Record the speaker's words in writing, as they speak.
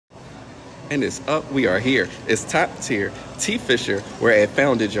and it's up. We are here. It's top tier T Fisher. We're at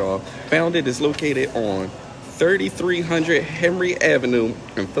Founded, y'all. Founded is located on 3300 Henry Avenue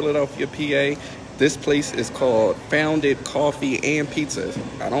in Philadelphia, PA. This place is called Founded Coffee and Pizza.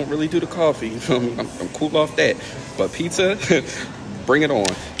 I don't really do the coffee. I'm cool off that. But pizza, bring it on.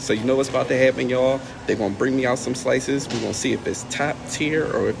 So you know what's about to happen, y'all. They're going to bring me out some slices. We're going to see if it's top tier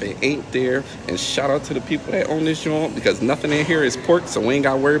or if it ain't there. And shout out to the people that own this joint, because nothing in here is pork, so we ain't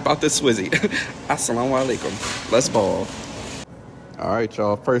got to worry about the swizzy. Assalamu alaikum. Let's ball. All right,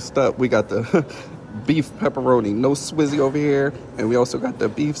 y'all. First up, we got the beef pepperoni. No swizzy over here. And we also got the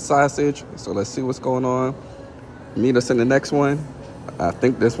beef sausage. So let's see what's going on. Meet us in the next one. I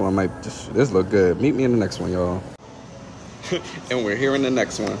think this one might just, this look good. Meet me in the next one, y'all. And we're here in the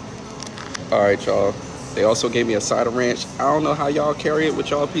next one. All right, y'all. They also gave me a side of ranch. I don't know how y'all carry it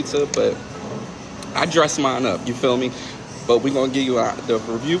with y'all pizza, but I dress mine up. You feel me? But we're going to give you the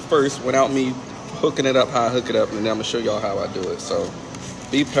review first without me hooking it up how I hook it up, and then I'm going to show y'all how I do it. So,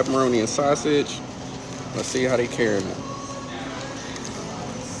 beef, pepperoni, and sausage. Let's see how they carrying it.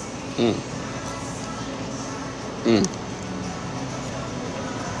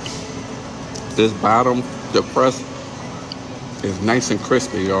 This bottom, the crust, is nice and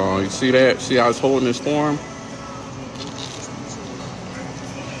crispy, y'all. You see that? See how it's holding its form?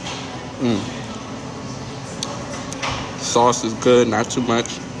 Sauce is good, not too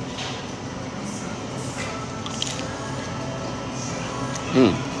much.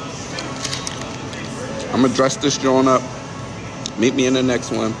 I'm gonna dress this joint up. Meet me in the next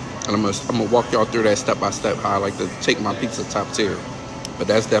one, and I'm gonna walk y'all through that step by step how I like to take my pizza top tier. But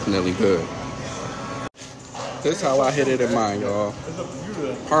that's definitely good. This is how I hit it in mine, y'all.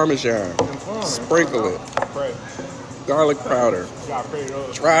 Parmesan, sprinkle it, garlic powder,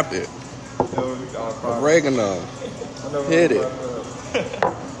 drop it, oregano, hit it,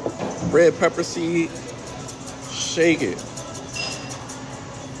 red pepper seed, shake it,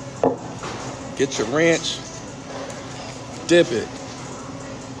 get your ranch, dip it.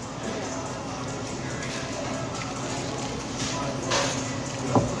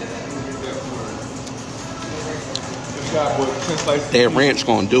 That ranch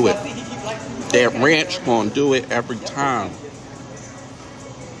gonna do it. That ranch gonna do it every time.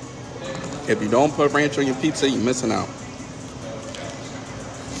 If you don't put ranch on your pizza, you're missing out.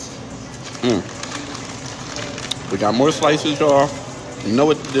 We got more slices, y'all. You know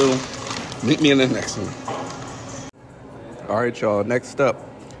what to do. Meet me in the next one. All right, y'all. Next up,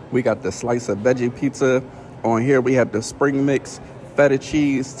 we got the slice of veggie pizza. On here, we have the spring mix, feta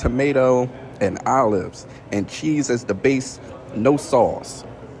cheese, tomato, and olives, and cheese as the base, no sauce.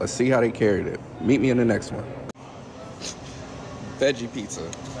 Let's see how they carried it. Meet me in the next one. Veggie pizza.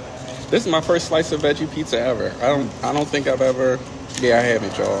 This is my first slice of veggie pizza ever. I don't think I've ever. Yeah, I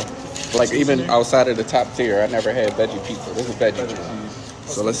haven't, y'all. Like even outside of the top tier, I never had veggie pizza. This is veggie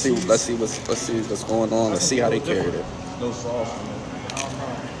cheese. So let's see what's going on. Let's see how they carried it. No sauce.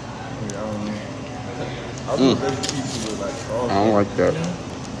 I don't like that.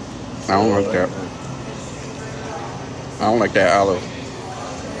 I don't like that. I don't like that olive.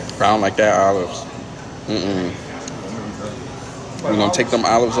 I don't like that olives. We're gonna take them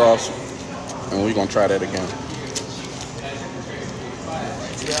olives off, and we're gonna try that again.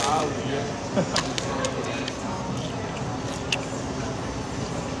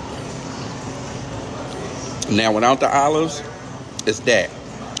 Now, without the olives, it's that.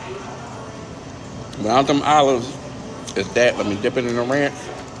 Without them olives, it's that. Let me dip it in the ranch.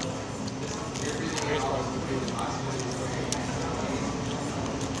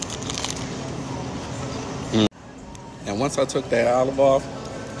 And once I took that olive off,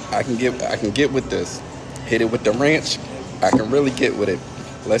 I can get with this. Hit it with the ranch. I can really get with it.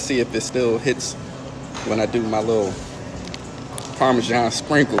 Let's see if it still hits when I do my little Parmesan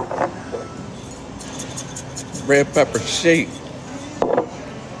sprinkle. Red pepper shake.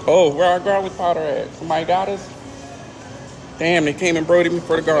 Oh, where our garlic powder at? Somebody got us? Damn, they came and brooded me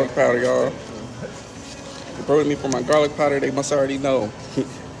for the garlic powder, y'all. They brooded me for my garlic powder. They must already know.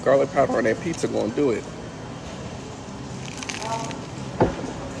 Garlic powder on that pizza gonna do it.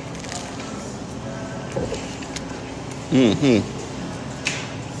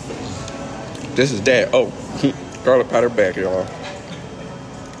 This is that. Oh, garlic powder back, y'all.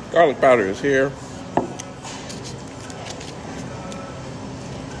 Garlic powder is here.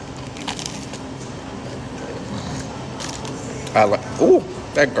 I like, ooh,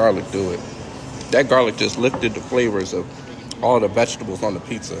 that garlic do it. That garlic just lifted the flavors of all the vegetables on the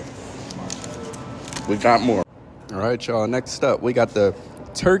pizza. We got more. All right, y'all, next up, we got the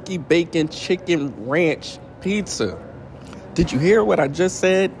turkey bacon chicken ranch pizza. Did you hear what I just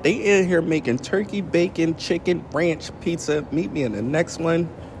said? They in here making turkey, bacon, chicken, ranch, pizza. Meet me in the next one.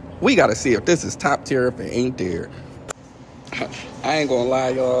 We got to see if this is top tier, if it ain't there. I ain't gonna lie,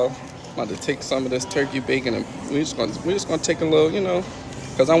 y'all. I'm about to take some of this turkey bacon and we're just gonna take a little, you know,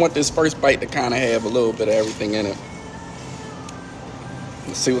 because I want this first bite to kind of have a little bit of everything in it.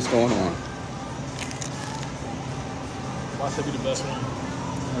 Let's see what's going on. Watch that be the best one.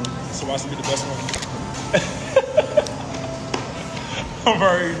 So watch it be the best one. I'm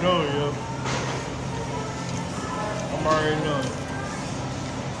already knowing, yo. I'm already knowing.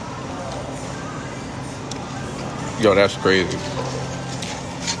 Yo, that's crazy.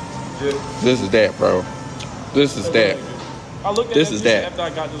 Yeah. This is that, bro. This is that. I looked at this is that. After I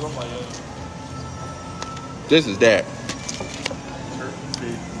got this, I'm like, yeah. This is that.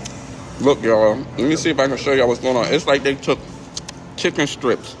 Look, y'all. Let me see if I can show y'all what's going on. It's like they took chicken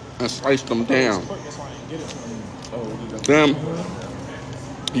strips and sliced them down. Them.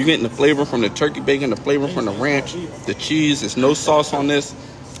 You getting the flavor from the turkey bacon, the flavor from the ranch, the cheese. There's no sauce on this,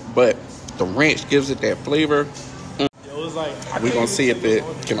 but the ranch gives it that flavor. We're going to see if it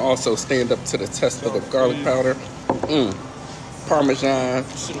can also stand up to the test of the garlic powder. Parmesan.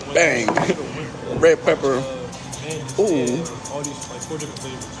 Bang. Red pepper. Ooh.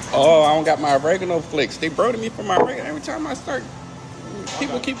 Oh, I don't got my oregano flakes. They bro to me for my oregano. Every time I start,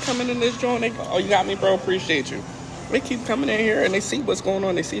 people keep coming in this joint. They go, oh, you got me, bro. Appreciate you. They keep coming in here and they see what's going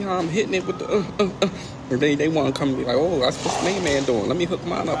on. They see how I'm hitting it with the And they want to come and be like, oh, that's what the main man doing. Let me hook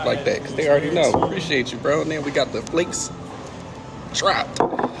mine up like that because they already know. Appreciate you, bro. And then we got the flakes dropped.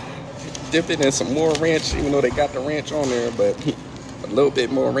 Dip it in some more ranch, even though they got the ranch on there. But a little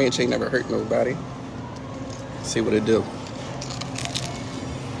bit more ranch ain't never hurt nobody. See what it do.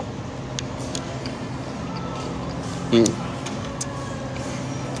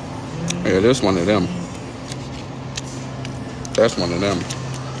 Yeah, this one of them. That's one of them.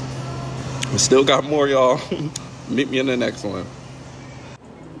 We still got more, y'all. Meet me in the next one.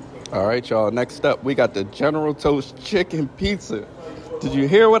 All right, y'all. Next up, we got the General Toast Chicken Pizza. Did you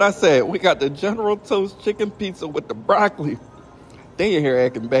hear what I said? We got the General Toast Chicken Pizza with the broccoli. They in here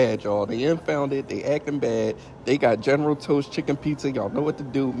acting bad, y'all. They in found it. They acting bad. They got General Toast Chicken Pizza. Y'all know what to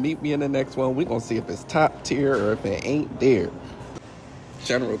do. Meet me in the next one. We gonna see if it's top tier or if it ain't there.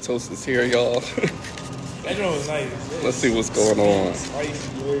 General Toast is here, y'all. That joint was nice. Let's see what's going on.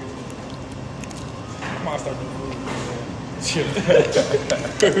 I might start doing food.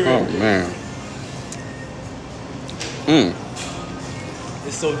 Oh, man.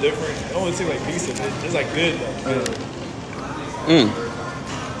 It's so different. It don't taste like pizza. It's like good, though.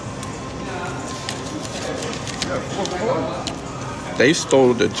 They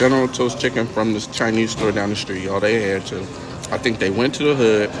stole the General Toast chicken from this Chinese store down the street, y'all. They had to. I think they went to the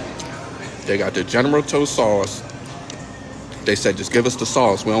hood. They got the General Toast sauce. They said, just give us the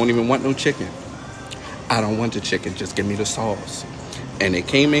sauce. We don't even want no chicken. I don't want the chicken. Just give me the sauce. And they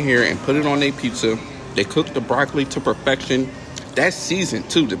came in here and put it on their pizza. They cooked the broccoli to perfection. That's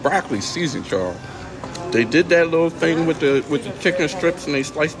seasoned, too. The broccoli's seasoned, y'all. They did that little thing with the chicken strips, and they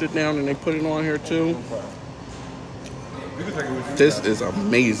sliced it down, and they put it on here, too. This is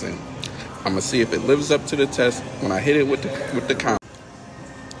amazing. I'm going to see if it lives up to the test when I hit it with the combo.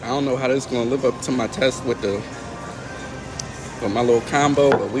 I don't know how this is going to live up to my test with my little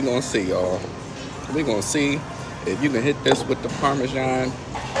combo, but we're going to see, y'all. We're going to see if you can hit this with the Parmesan,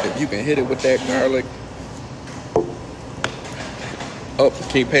 if you can hit it with that garlic. Oh,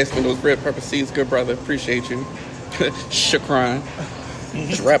 can you pass me those red pepper seeds, good brother? Appreciate you. Shukran.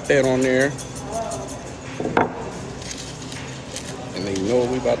 Drop that on there. And they know what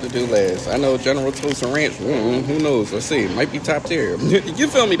we about to do last. I know General Toast and Ranch, who knows? Let's see. Might be top tier. You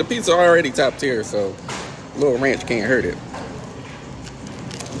feel me? The pizza already top tier, so little ranch can't hurt it.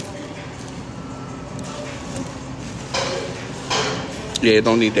 Yeah, it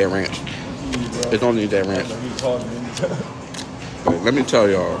don't need that ranch. It don't need that ranch. But let me tell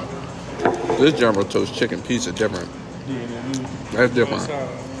y'all, this General Toast chicken pizza different. That's different.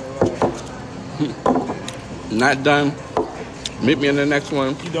 Not done. Meet me in the next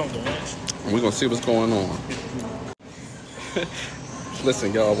one. You don't do ranch. And we're going to see what's going on.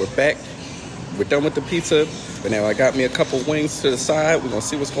 Listen, y'all, we're back. We're done with the pizza. But now I got me a couple wings to the side. We're going to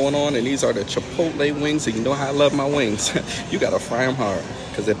see what's going on. And these are the Chipotle wings. And you know how I love my wings. You got to fry them hard.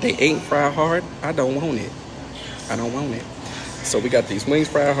 Because if they ain't fried hard, I don't want it. I don't want it. So we got these wings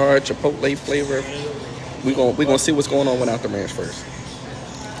fried hard, Chipotle flavor. We're gonna see what's going on without the ranch first.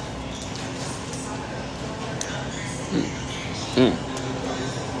 Dude,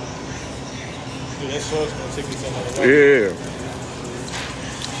 that sauce gonna take me somewhere. Yeah.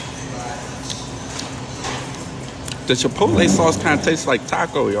 The Chipotle sauce kind of tastes like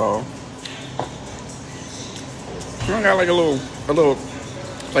taco, y'all. I got like a little,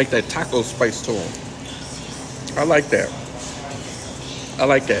 like that taco spice to them. I like that. I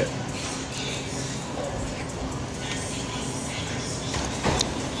like that.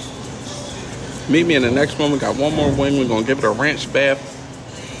 Meet me in the next one. We got one more wing. We're gonna give it a ranch bath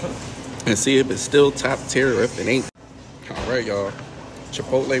and see if it's still top tier or if it ain't. All right, y'all.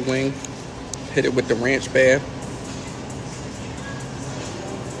 Chipotle wing. Hit it with the ranch bath.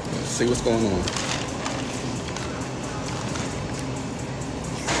 Let's see what's going on.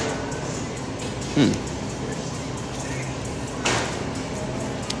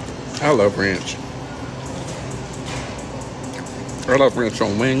 I love ranch. I love ranch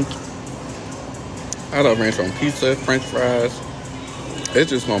on wings. I love ranch on pizza, french fries. It's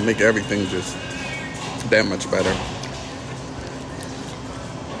just gonna make everything just that much better.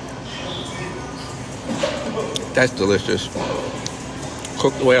 That's delicious.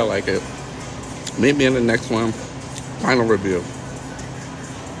 Cooked the way I like it. Meet me in the next one. Final review.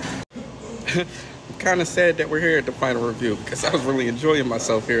 I'm kind of sad that we're here at the final review because I was really enjoying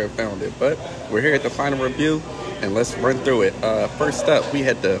myself here at Found It. But we're here at the final review and let's run through it. First up, we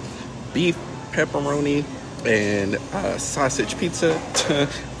had the beef pepperoni and sausage pizza,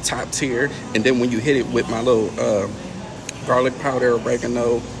 top tier. And then when you hit it with my little garlic powder,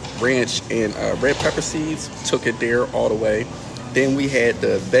 oregano, ranch, and red pepper seeds, took it there all the way. Then we had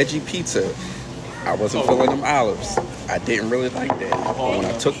the veggie pizza. I wasn't feeling them olives. I didn't really like that. When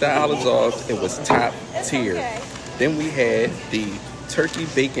I took the olives off, it was top tier. Then we had the turkey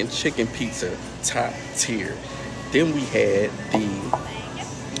bacon chicken pizza, top tier. Then we had the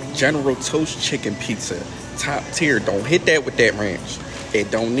General Toast chicken pizza, top tier. Don't hit that with that ranch.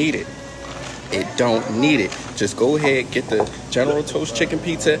 It don't need it. It don't need it. Just go ahead, get the General Toast chicken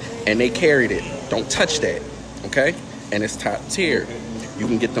pizza, and they carried it. Don't touch that, okay? And it's top tier. You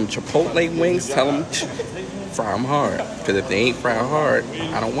can get them Chipotle wings, tell them fry them hard. Because if they ain't fried hard,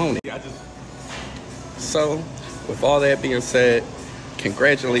 I don't want it. So, with all that being said,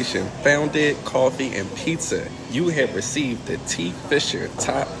 congratulations, Found It Coffee and Pizza. You have received the T. Fisher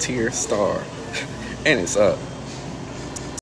top tier star. And it's up.